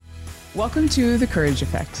Welcome to The Courage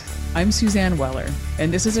Effect. I'm Suzanne Weller,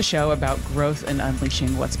 and this is a show about growth and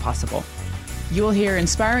unleashing what's possible. You will hear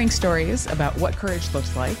inspiring stories about what courage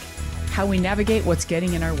looks like, how we navigate what's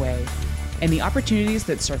getting in our way, and the opportunities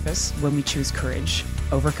that surface when we choose courage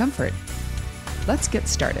over comfort. Let's get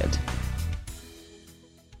started.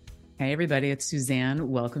 Hey, everybody, it's Suzanne.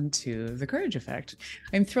 Welcome to The Courage Effect.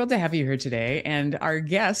 I'm thrilled to have you here today. And our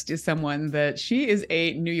guest is someone that she is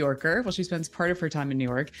a New Yorker. Well, she spends part of her time in New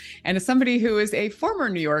York, and is somebody who is a former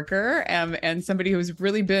New Yorker and somebody who's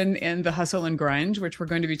really been in the hustle and grind, which we're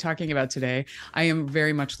going to be talking about today. I am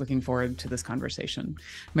very much looking forward to this conversation.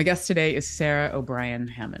 My guest today is Sarah O'Brien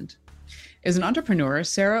Hammond. As an entrepreneur,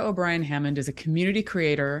 Sarah O'Brien Hammond is a community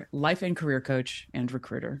creator, life and career coach, and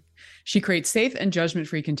recruiter. She creates safe and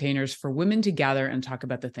judgment-free containers for women to gather and talk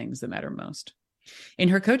about the things that matter most. In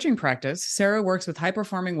her coaching practice, Sarah works with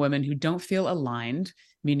high-performing women who don't feel aligned,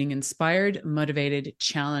 meaning inspired, motivated,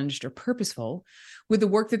 challenged, or purposeful, with the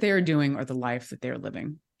work that they are doing or the life that they are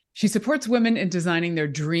living. She supports women in designing their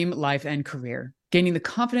dream life and career, gaining the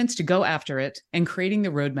confidence to go after it, and creating the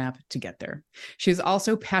roadmap to get there. She is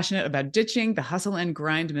also passionate about ditching the hustle and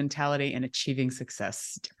grind mentality and achieving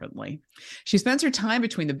success differently. She spends her time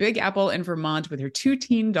between the Big Apple and Vermont with her 2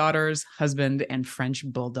 teen daughters, husband, and French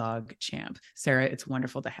bulldog Champ. Sarah, it's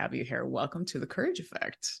wonderful to have you here. Welcome to The Courage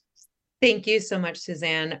Effect. Thank you so much,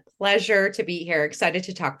 Suzanne. Pleasure to be here. Excited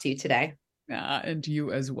to talk to you today. And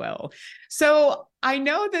you as well. So I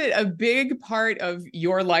know that a big part of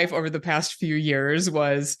your life over the past few years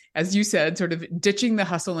was, as you said, sort of ditching the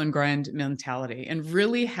hustle and grind mentality and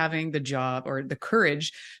really having the job or the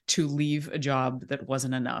courage to leave a job that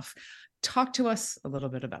wasn't enough. Talk to us a little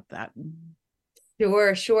bit about that.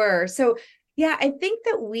 Sure. So, yeah, I think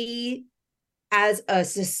that we as a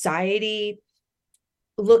society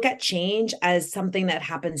look at change as something that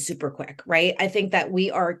happens super quick, right? I think that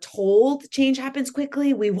we are told change happens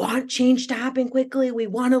quickly. We want change to happen quickly. We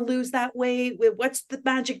want to lose that weight. What's the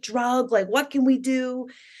magic drug? Like, what can we do?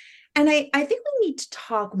 And I think we need to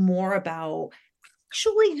talk more about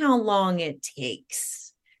actually how long it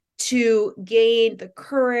takes to gain the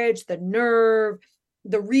courage, the nerve,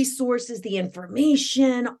 the resources, the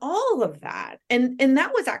information, all of that. And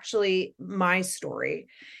that was actually my story.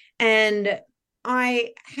 And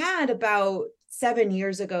I had about 7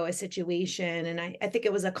 years ago a situation, and I think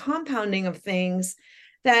it was a compounding of things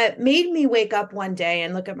that made me wake up one day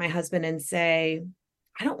and look at my husband and say,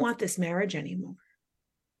 I don't want this marriage anymore.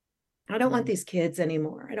 I don't want these kids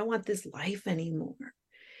anymore. I don't want this life anymore.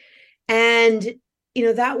 And,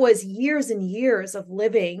 that was years and years of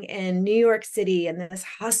living in New York City and this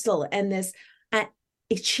hustle and this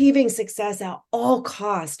achieving success at all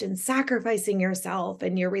cost and sacrificing yourself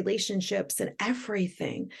and your relationships and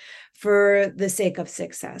everything for the sake of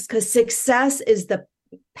success, because success is the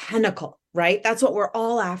pinnacle, right? That's what we're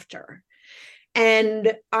all after.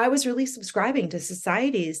 And I was really subscribing to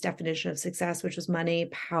society's definition of success, which was money,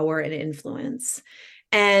 power, and influence.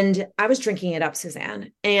 And I was drinking it up,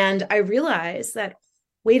 Suzanne. And I realized that,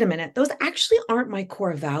 wait a minute, those actually aren't my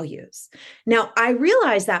core values. Now, I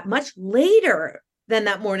realized that much later than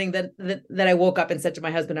that morning that I woke up and said to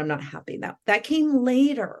my husband, I'm not happy. That came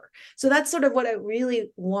later. So that's sort of what I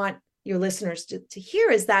really want your listeners to hear,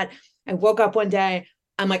 is that I woke up one day,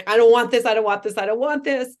 I'm like, I don't want this. I don't want this. I don't want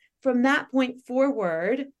this. From that point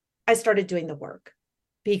forward, I started doing the work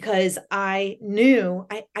because I knew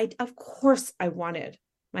of course I wanted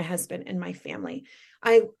my husband and my family.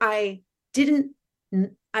 I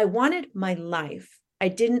wanted my life. I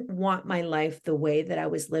didn't want my life the way that I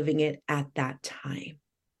was living it at that time.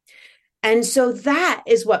 And so that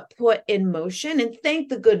is what put in motion. And thank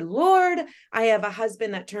the good Lord, I have a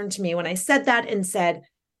husband that turned to me when I said that and said,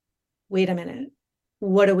 wait a minute,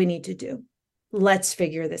 what do we need to do? Let's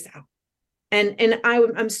figure this out. And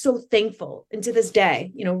I'm so thankful. And to this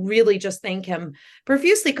day, really just thank him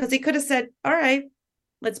profusely, because he could have said, all right,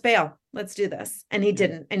 let's bail. Let's do this. And he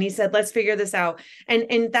didn't. And he said, let's figure this out.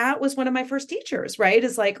 And that was one of my first teachers, right?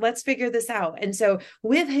 Is like, let's figure this out. And so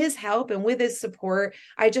with his help and with his support,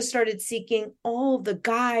 I just started seeking all the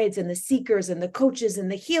guides and the seekers and the coaches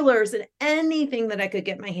and the healers and anything that I could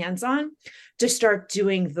get my hands on to start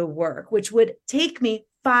doing the work, which would take me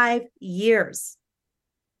 5 years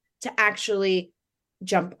to actually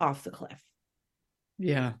jump off the cliff.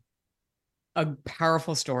 Yeah. A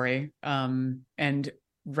powerful story. And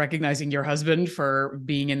recognizing your husband for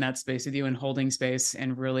being in that space with you and holding space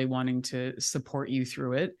and really wanting to support you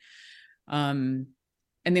through it. And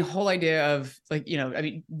the whole idea of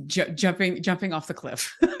jumping off the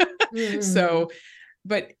cliff. So,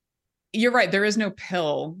 but you're right. There is no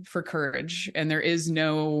pill for courage, and there is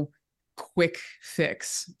no quick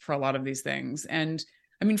fix for a lot of these things. And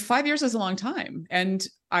I mean, 5 years is a long time. And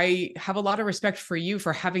I have a lot of respect for you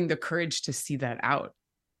for having the courage to see that out.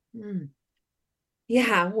 Mm.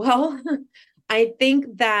 Yeah, well, I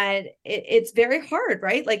think that it's very hard,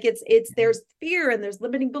 right? Like there's fear and there's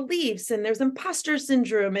limiting beliefs and there's imposter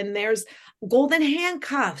syndrome and there's golden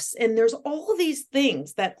handcuffs and there's all these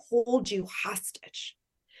things that hold you hostage.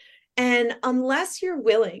 And unless you're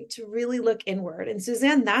willing to really look inward, and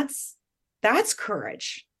Suzanne, that's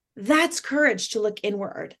courage. That's courage to look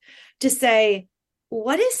inward, to say,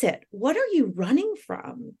 what is it? What are you running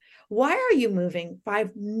from? Why are you moving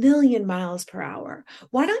 5 million miles per hour?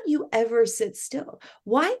 Why don't you ever sit still?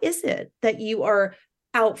 Why is it that you are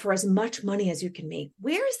out for as much money as you can make?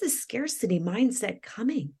 Where is this scarcity mindset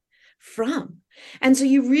coming from? And so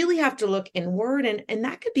you really have to look inward, and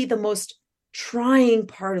that could be the most trying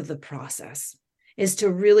part of the process, is to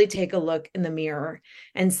really take a look in the mirror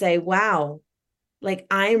and say, wow, like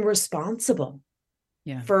I'm responsible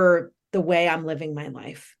for the way I'm living my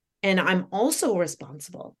life. And I'm also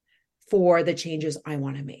responsible for the changes I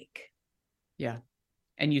want to make. Yeah.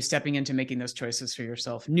 And you stepping into making those choices for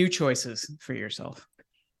yourself, new choices for yourself.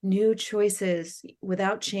 New choices.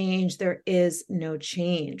 Without change, there is no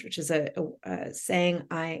change, which is a saying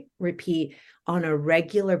I repeat on a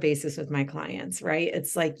regular basis with my clients, right?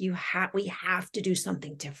 It's like we have to do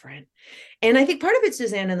something different. And I think part of it,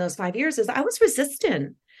 Suzanne, in those 5 years is I was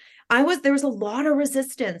resistant. There was a lot of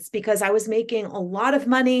resistance because I was making a lot of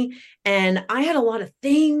money and I had a lot of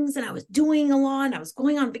things and I was doing a lot and I was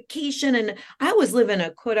going on vacation and I was living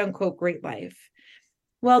a quote unquote great life.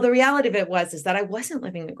 Well, the reality of it is that I wasn't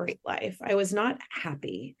living a great life. I was not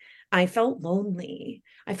happy. I felt lonely.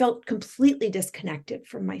 I felt completely disconnected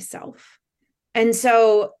from myself. And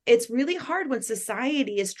so it's really hard when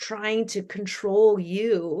society is trying to control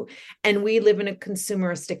you. And we live in a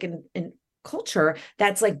consumeristic and culture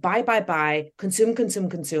that's like buy, consume.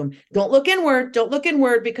 Don't look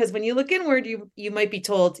inward, because when you look inward, you might be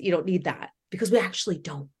told you don't need that, because we actually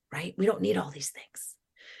don't, right? We don't need all these things.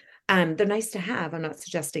 They're nice to have. I'm not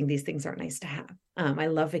suggesting these things aren't nice to have. I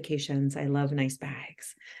love vacations. I love nice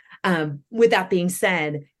bags. With that being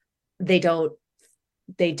said, they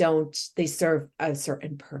serve a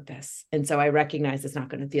certain purpose. And so I recognize it's not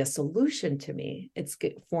going to be a solution to me. It's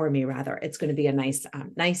good for me, rather. It's going to be a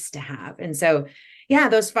nice to have. And so, yeah,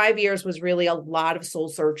 those 5 years was really a lot of soul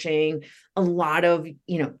searching, a lot of,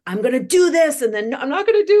 I'm going to do this and then I'm not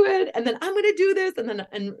going to do it. And then I'm going to do this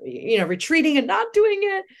and retreating and not doing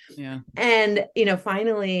it. Yeah. And,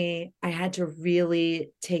 finally I had to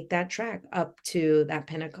really take that track up to that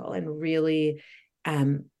pinnacle and really,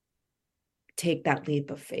 take that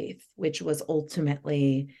leap of faith, which was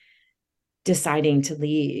ultimately deciding to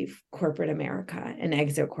leave corporate America and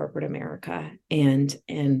exit corporate America and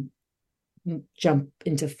jump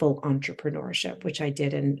into full entrepreneurship, which I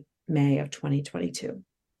did in May of 2022.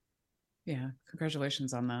 Yeah.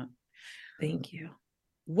 Congratulations on that. Thank you.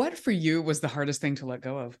 What for you was the hardest thing to let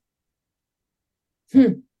go of?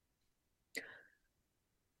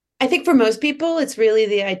 I think for most people, it's really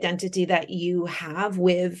the identity that you have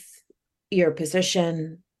with your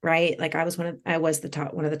position, right? Like I was one of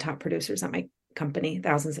the top producers at my company,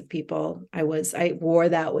 thousands of people. I wore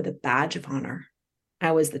that with a badge of honor.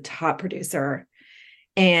 I was the top producer.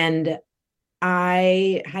 And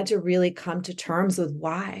I had to really come to terms with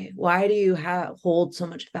why. Why do you hold so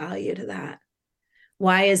much value to that?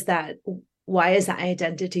 Why is that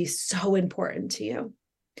identity so important to you?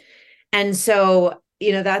 And so,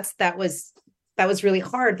 that was really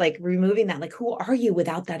hard, like removing that. Like, who are you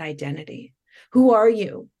without that identity? Who are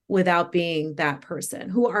you without being that person?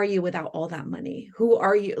 Who are you without all that money? Who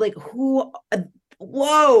are you? Like,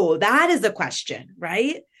 whoa, that is the question,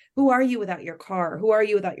 right? Who are you without your car? Who are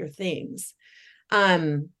you without your things?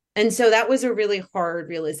 And so that was a really hard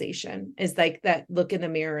realization, is like that look in the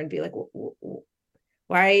mirror and be like,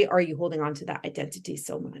 why are you holding on to that identity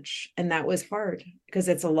so much? And that was hard because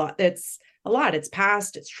it's a lot. It's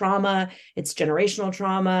past, it's trauma, it's generational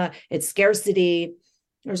trauma, it's scarcity.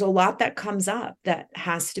 There's a lot that comes up that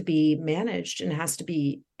has to be managed and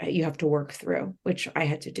you have to work through, which I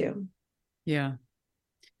had to do. Yeah.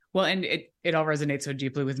 Well, and it all resonates so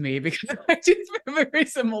deeply with me because I did a very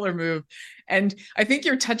similar move. And I think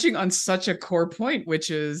you're touching on such a core point,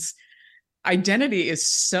 which is identity is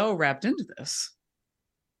so wrapped into this.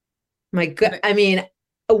 My good, I mean,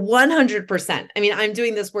 100%. I mean, I'm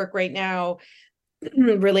doing this work right now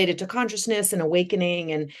related to consciousness and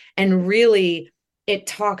awakening, and really it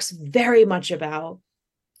talks very much about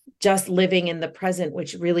just living in the present,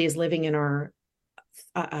 which really is living in our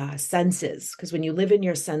senses, because when you live in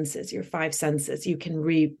your senses, your five senses, you can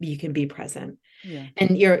be present. Yeah.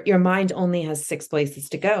 And your mind only has six places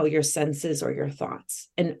to go: your senses or your thoughts.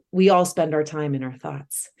 And we all spend our time in our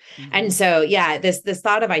thoughts. Mm-hmm. And so, yeah, this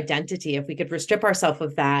thought of identity, if we could strip ourselves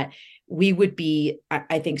of that, we would be,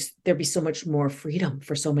 I think there'd be so much more freedom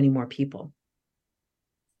for so many more people.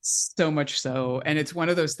 So much so. And it's one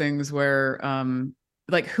of those things where,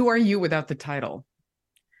 like, who are you without the title?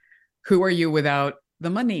 Who are you without the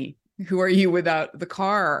money? Who are you without the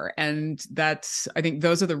car? And that's, I think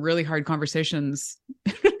those are the really hard conversations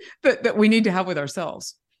that we need to have with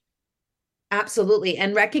ourselves. Absolutely.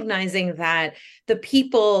 And recognizing that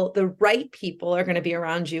the right people are going to be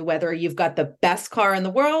around you, whether you've got the best car in the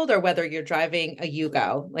world or whether you're driving a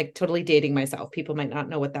Yugo, like totally dating myself. People might not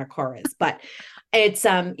know what that car is, but it's,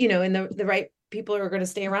 and the right people are going to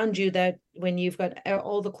stay around you, that when you've got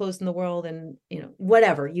all the clothes in the world and,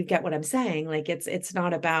 whatever, you get what I'm saying. Like it's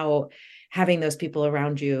not about having those people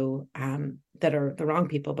around you that are the wrong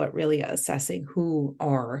people, but really assessing who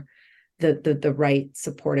are the right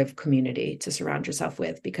supportive community to surround yourself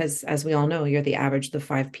with, because as we all know, you're the average of the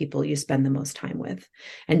 5 people you spend the most time with.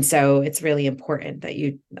 And so it's really important that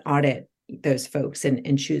you audit those folks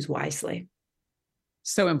and choose wisely.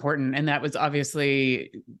 So important. And that was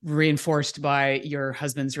obviously reinforced by your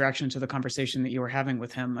husband's reaction to the conversation that you were having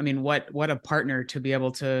with him. I mean, what a partner to be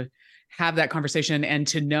able to have that conversation and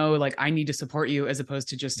to know, like, I need to support you, as opposed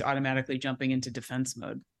to just automatically jumping into defense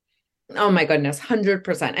mode. Oh my goodness,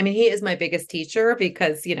 100%. I mean, he is my biggest teacher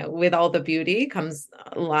because, with all the beauty comes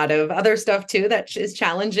a lot of other stuff too that is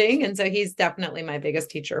challenging. And so he's definitely my biggest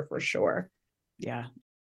teacher for sure. Yeah.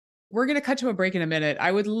 We're going to cut to a break in a minute.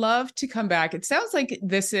 I would love to come back. It sounds like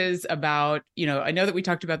this is about, I know that we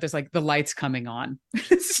talked about this, like the lights coming on.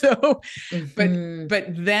 So, but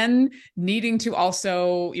then needing to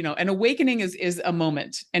also, an awakening is a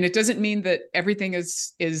moment. And it doesn't mean that everything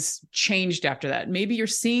is changed after that. Maybe you're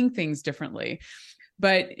seeing things differently.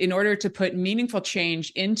 But in order to put meaningful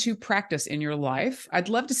change into practice in your life, I'd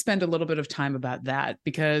love to spend a little bit of time about that,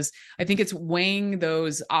 because I think it's weighing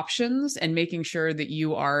those options and making sure that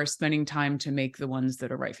you are spending time to make the ones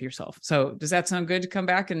that are right for yourself. So does that sound good to come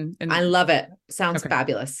back? And I love it. Sounds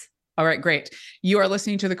fabulous. All right, great. You are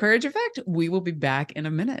listening to The Courage Effect. We will be back in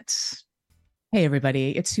a minute. Hey,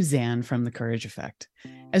 everybody, it's Suzanne from The Courage Effect.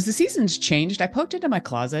 As the seasons changed, I poked into my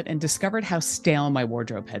closet and discovered how stale my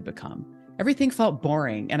wardrobe had become. Everything felt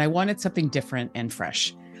boring, and I wanted something different and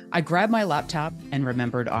fresh. I grabbed my laptop and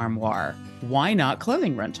remembered Armoire. Why not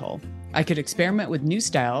clothing rental? I could experiment with new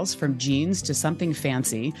styles, from jeans to something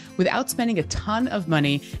fancy, without spending a ton of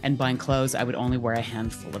money and buying clothes I would only wear a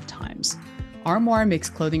handful of times. Armoire makes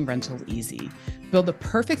clothing rental easy. Build the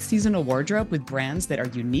perfect seasonal wardrobe with brands that are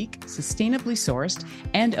unique, sustainably sourced,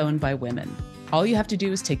 and owned by women. All you have to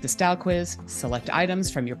do is take the style quiz, select items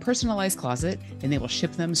from your personalized closet, and they will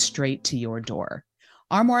ship them straight to your door.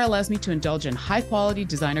 Armoire allows me to indulge in high-quality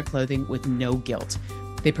designer clothing with no guilt.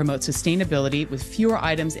 They promote sustainability with fewer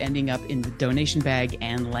items ending up in the donation bag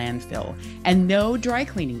and landfill, and no dry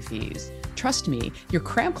cleaning fees. Trust me, your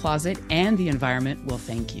cramped closet and the environment will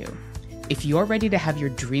thank you. If you're ready to have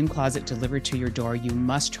your dream closet delivered to your door, you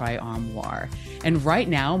must try Armoire. And right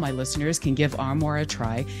now, my listeners can give Armoire a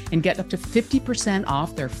try and get up to 50%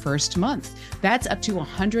 off their first month. That's up to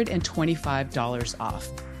 $125 off.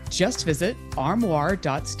 Just visit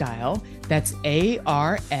armoire.style. That's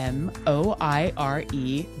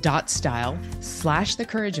ARMOIRE.style/The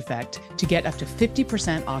Courage Effect to get up to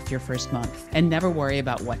 50% off your first month and never worry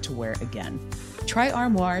about what to wear again. Try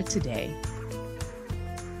Armoire today.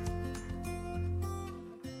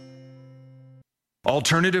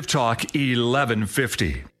 Alternative Talk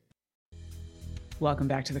 1150. Welcome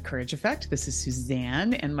back to The Courage Effect. This is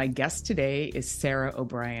Suzanne, and my guest today is Sarah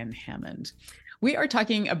O'Brien Hammond. We are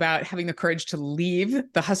talking about having the courage to leave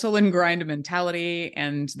the hustle and grind mentality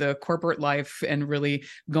and the corporate life and really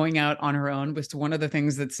going out on her own, was one of the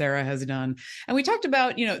things that Sarah has done. And we talked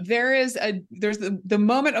about, there's the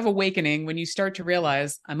moment of awakening when you start to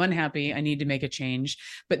realize, I'm unhappy, I need to make a change,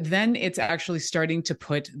 but then it's actually starting to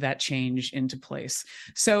put that change into place.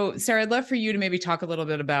 So Sarah, I'd love for you to maybe talk a little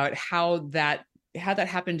bit about how that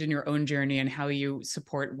happened in your own journey and how you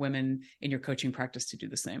support women in your coaching practice to do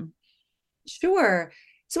the same. Sure.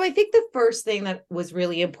 So I think the first thing that was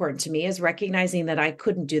really important to me is recognizing that I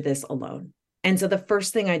couldn't do this alone. And so the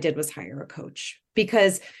first thing I did was hire a coach,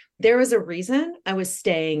 because there was a reason I was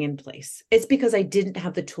staying in place. It's because I didn't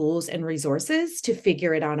have the tools and resources to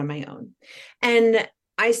figure it out on my own. And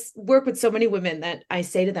I work with so many women that I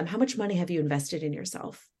say to them, how much money have you invested in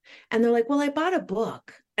yourself? And they're like, well, I bought a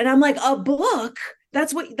book. And I'm like, a book?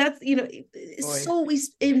 That's, so we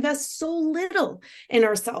invest so little in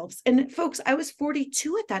ourselves. And folks, I was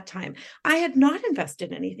 42 at that time. I had not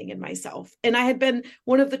invested anything in myself. And I had been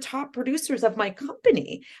one of the top producers of my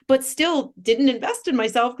company, but still didn't invest in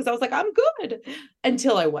myself because I was like, I'm good,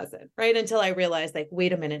 until I wasn't, right? Until I realized, like,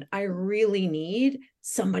 wait a minute, I really need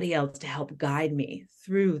somebody else to help guide me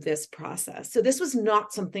through this process. So this was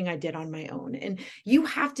not something I did on my own. And you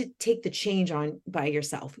have to take the change on by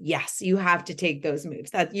yourself. Yes, you have to take those moves.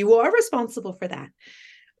 That you are responsible for that.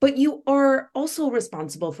 But you are also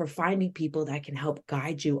responsible for finding people that can help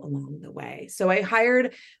guide you along the way. So I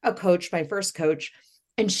hired a coach, my first coach,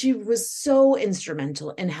 and she was so instrumental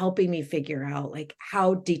in helping me figure out like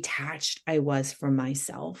how detached I was from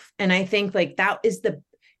myself. And I think like that is the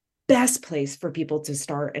best place for people to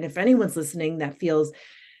start. And if anyone's listening that feels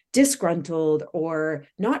disgruntled or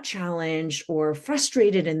not challenged or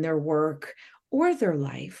frustrated in their work or their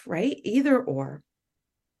life, right? Either or,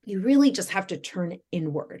 you really just have to turn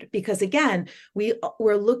inward, because again, we're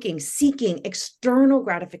seeking external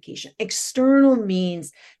gratification, external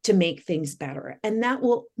means to make things better. And that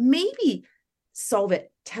will maybe solve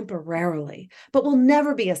it temporarily, but will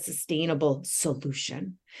never be a sustainable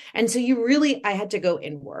solution. And so I had to go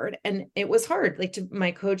inward, and it was hard. Like, to my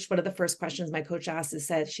coach, one of the first questions my coach asked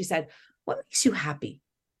she said, what makes you happy?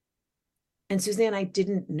 And Suzanne, I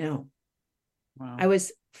didn't know. Wow. I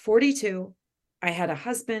was 42. I had a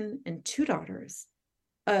husband and 2 daughters,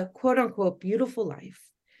 a quote unquote beautiful life,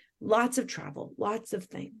 lots of travel, lots of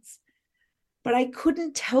things. But I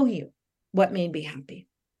couldn't tell you what made me happy,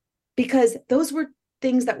 because those were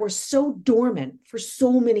things that were so dormant for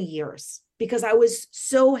so many years, because I was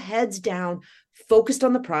so heads down, focused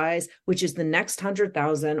on the prize, which is the next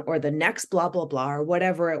 100,000 or the next blah, blah, blah, or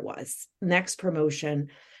whatever it was, next promotion,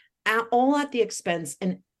 all at the expense,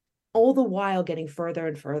 and all the while getting further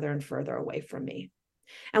and further and further away from me.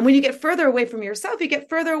 And when you get further away from yourself, you get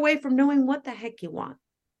further away from knowing what the heck you want.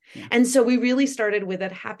 Yeah. And so we really started with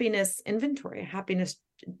a happiness inventory, a happiness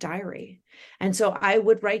diary. And so I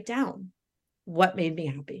would write down what made me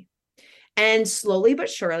happy. And slowly but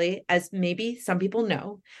surely, as maybe some people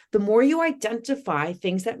know, the more you identify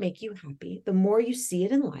things that make you happy, the more you see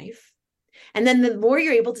it in life. And then the more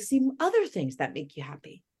you're able to see other things that make you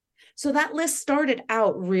happy. So that list started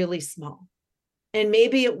out really small. And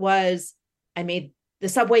maybe it was, the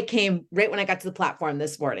subway came right when I got to the platform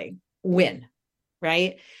this morning, win,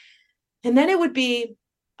 right? And then it would be,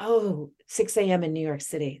 6 a.m. in New York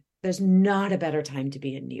City. There's not a better time to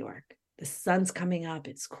be in New York. The sun's coming up.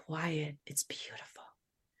 It's quiet. It's beautiful.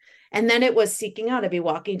 And then it was seeking out. I'd be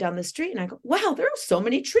walking down the street and I go, wow, there are so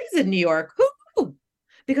many trees in New York. Who?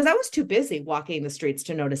 Because I was too busy walking the streets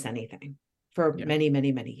to notice anything for many,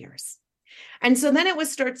 many, many years. And so then you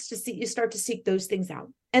start to seek those things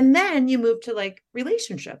out. And then you move to like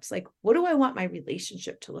relationships. Like, what do I want my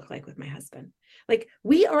relationship to look like with my husband? Like,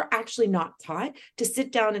 we are actually not taught to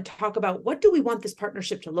sit down and talk about, what do we want this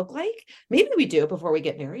partnership to look like? Maybe we do before we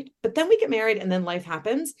get married, but then we get married and then life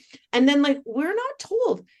happens. And then like, we're not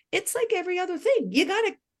told. It's like every other thing. You got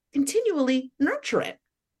to continually nurture it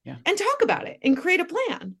and talk about it and create a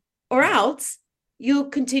plan, or else you'll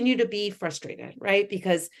continue to be frustrated, right?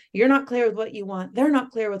 Because you're not clear with what you want. They're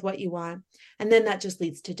not clear with what you want. And then that just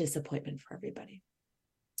leads to disappointment for everybody.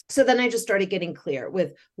 So then I just started getting clear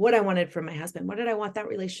with what I wanted from my husband. What did I want that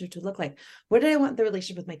relationship to look like? What did I want the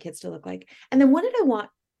relationship with my kids to look like? And then what did I want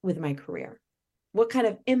with my career? What kind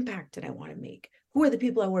of impact did I want to make? Who are the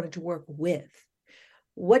people I wanted to work with?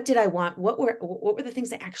 What did I want? What were the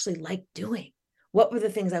things I actually liked doing? What were the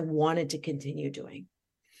things I wanted to continue doing?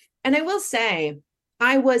 And I will say,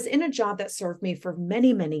 I was in a job that served me for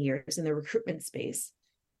many, many years in the recruitment space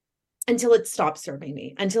until it stopped serving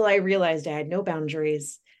me, until I realized I had no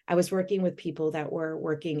boundaries. I was working with people that were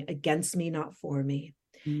working against me, not for me.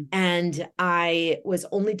 And I was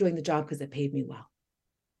only doing the job because it paid me well.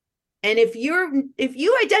 And if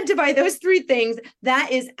you identify those 3 things,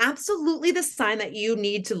 that is absolutely the sign that you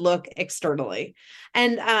need to look externally.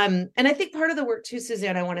 And I think part of the work too,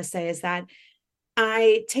 Suzanne, I want to say is that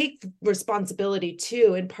I take responsibility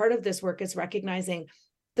too. And part of this work is recognizing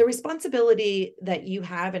the responsibility that you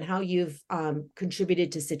have and how you've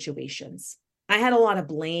contributed to situations. I had a lot of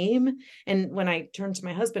blame. And when I turned to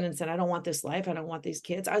my husband and said, I don't want this life, I don't want these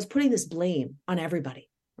kids, I was putting this blame on everybody,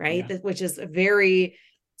 right? Yeah. Which is a very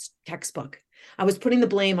textbook. I was putting the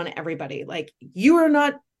blame on everybody. Like, you are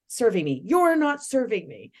not serving me. You're not serving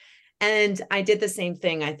me. And I did the same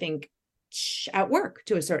thing, I think, at work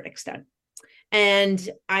to a certain extent. And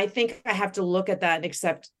I think I have to look at that and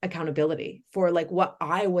accept accountability for like what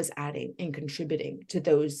I was adding and contributing to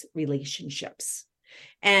those relationships.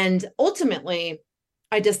 And ultimately,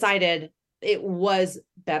 I decided it was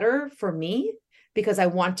better for me because I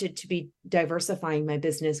wanted to be diversifying my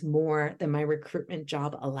business more than my recruitment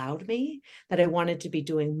job allowed me, that I wanted to be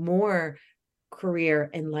doing more career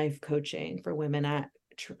and life coaching for women at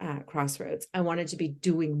Crossroads. I wanted to be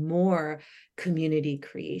doing more community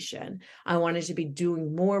creation. I wanted to be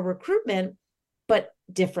doing more recruitment, but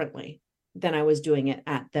differently than I was doing it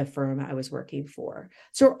at the firm I was working for.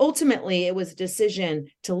 So ultimately, it was a decision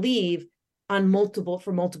to leave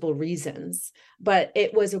for multiple reasons. But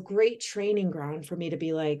it was a great training ground for me to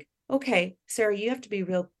be like, okay, Sarah, you have to be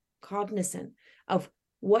real cognizant of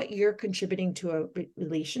what you're contributing to a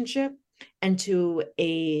relationship and to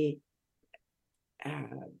any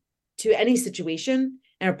situation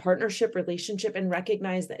and a partnership relationship, and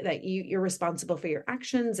recognize that you're responsible for your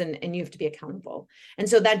actions and you have to be accountable. And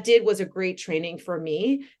so was a great training for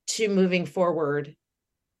me to moving forward,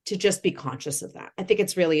 to just be conscious of that. I think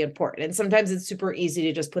it's really important. And sometimes it's super easy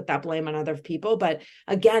to just put that blame on other people. But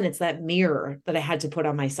again, it's that mirror that I had to put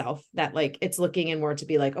on myself, that like, it's looking inward to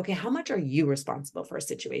be like, okay, how much are you responsible for a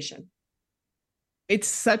situation? It's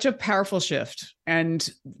such a powerful shift. And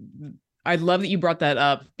I love that you brought that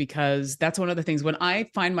up, because that's one of the things when I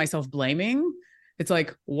find myself blaming, it's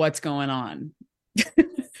like, what's going on?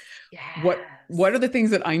 Yes. What are the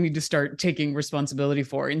things that I need to start taking responsibility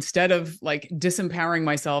for, instead of like disempowering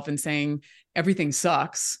myself and saying everything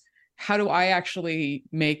sucks? How do I actually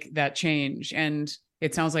make that change? And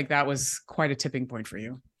it sounds like that was quite a tipping point for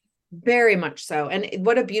you. Very much so. And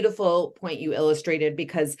what a beautiful point you illustrated,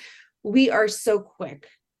 because we are so quick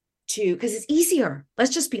because it's easier.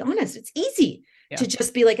 Let's just be honest. It's easy to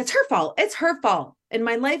just be like, it's her fault. It's her fault. And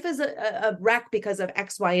my life is a wreck because of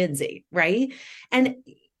X, Y, and Z. Right. And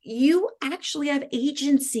you actually have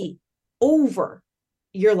agency over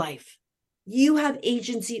your life. You have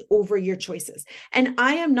agency over your choices. And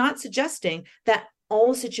I am not suggesting that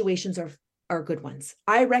all situations are good ones.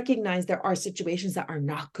 I recognize there are situations that are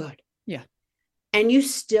not good. Yeah. And you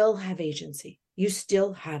still have agency. You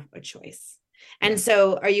still have a choice. And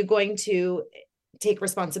so are you going to take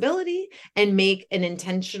responsibility and make an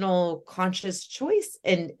intentional, conscious choice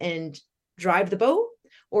and drive the boat?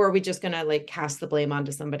 Or are we just going to like cast the blame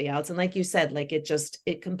onto somebody else? And like you said, like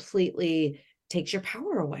it completely takes your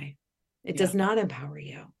power away. It does not empower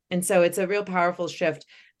you. And so it's a real powerful shift,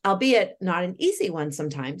 albeit not an easy one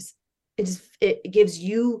sometimes. It gives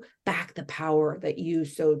you back the power that you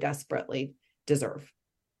so desperately deserve.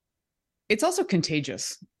 It's also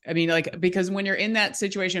contagious. I mean, like, because when you're in that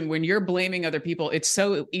situation, when you're blaming other people, it's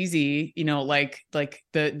so easy, like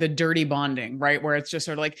the dirty bonding, right? Where it's just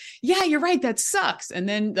sort of like, yeah, you're right, that sucks. And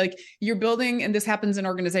then like you're building, and this happens in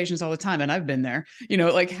organizations all the time, and I've been there,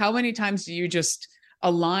 like how many times do you just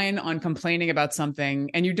align on complaining about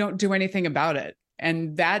something and you don't do anything about it?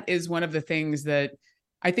 And that is one of the things that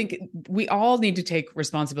I think we all need to take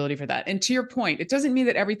responsibility for that. And to your point, it doesn't mean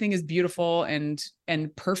that everything is beautiful and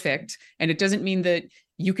perfect. And it doesn't mean that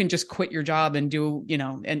you can just quit your job and do,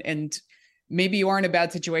 and maybe you are in a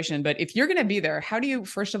bad situation. But if you're going to be there, how do you,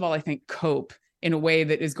 first of all, I think, cope in a way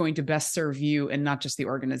that is going to best serve you and not just the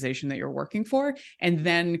organization that you're working for? And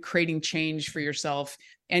then creating change for yourself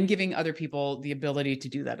and giving other people the ability to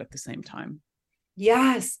do that at the same time.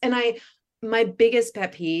 Yes. And my biggest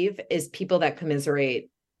pet peeve is people that commiserate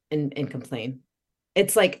and complain.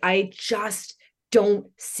 It's like, I just don't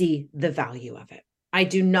see the value of it. I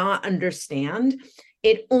do not understand.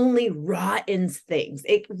 It only rottens things.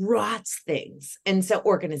 It rots things. And so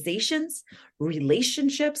organizations,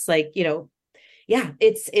 relationships,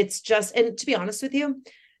 it's just, and to be honest with you,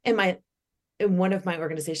 in one of my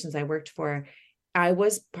organizations I worked for, I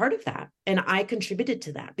was part of that, and I contributed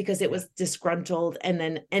to that because it was disgruntled.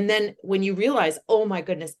 And then when you realize, oh my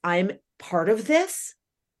goodness, I'm part of this,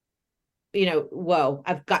 whoa,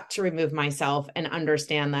 I've got to remove myself and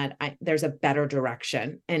understand that there's a better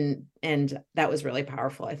direction. And that was really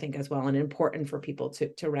powerful, I think, as well. And important for people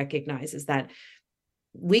to recognize is that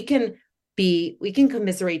we can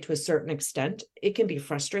commiserate to a certain extent. It can be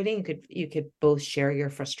frustrating. You could both share your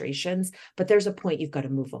frustrations, but there's a point you've got to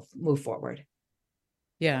move forward.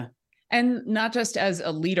 Yeah. And not just as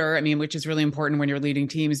a leader, I mean, which is really important when you're leading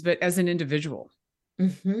teams, but as an individual.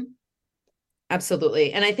 Mm-hmm.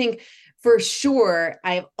 Absolutely. And I think for sure,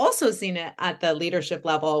 I've also seen it at the leadership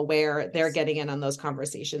level where they're getting in on those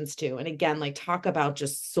conversations too. And again, like, talk about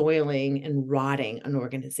just soiling and rotting an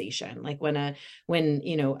organization. Like when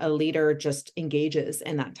a leader just engages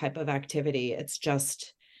in that type of activity, it's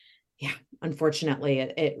just, unfortunately,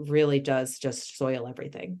 it really does just soil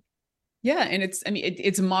everything. Yeah. And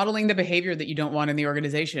it's modeling the behavior that you don't want in the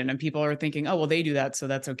organization. And people are thinking, oh, well, they do that, so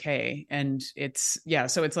that's okay. And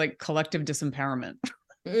so it's like collective disempowerment.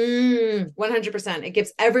 100%. It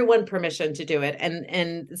gives everyone permission to do it. And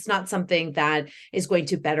it's not something that is going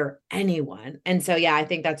to better anyone. And so, yeah, I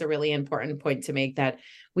think that's a really important point to make, that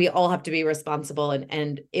we all have to be responsible,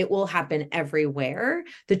 and it will happen everywhere.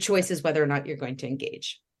 The choice is whether or not you're going to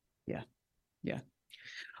engage. Yeah. Yeah.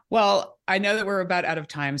 Well, I know that we're about out of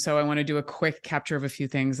time, so I want to do a quick capture of a few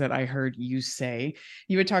things that I heard you say.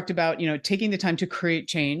 You had talked about, taking the time to create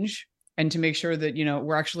change and to make sure that,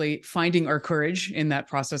 we're actually finding our courage in that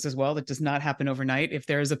process as well. That does not happen overnight. If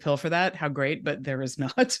there is a pill for that, how great, but there is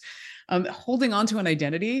not. Holding on to an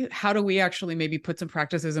identity, how do we actually maybe put some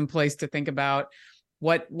practices in place to think about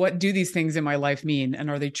what do these things in my life mean? And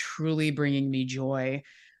are they truly bringing me joy?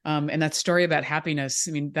 And that story about happiness,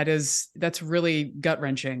 I mean, that's really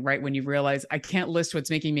gut-wrenching, right? When you realize I can't list what's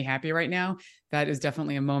making me happy right now, that is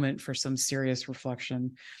definitely a moment for some serious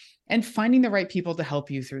reflection. And finding the right people to help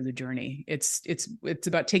you through the journey. It's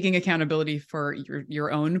about taking accountability for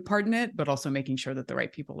your own part in it, but also making sure that the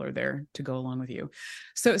right people are there to go along with you.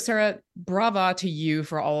 So, Sarah, brava to you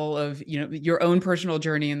for all of your own personal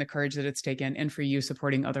journey and the courage that it's taken, and for you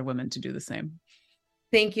supporting other women to do the same.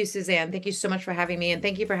 Thank you, Suzanne. Thank you so much for having me. And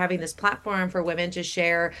thank you for having this platform for women to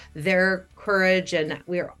share their courage. And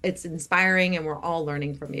it's inspiring, and we're all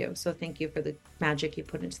learning from you. So thank you for the magic you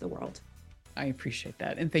put into the world. I appreciate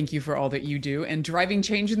that. And thank you for all that you do and driving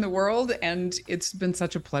change in the world. And it's been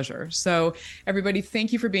such a pleasure. So everybody,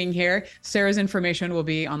 thank you for being here. Sarah's information will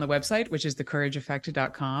be on the website, which is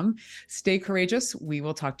thecourageeffect.com. Stay courageous. We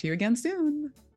will talk to you again soon.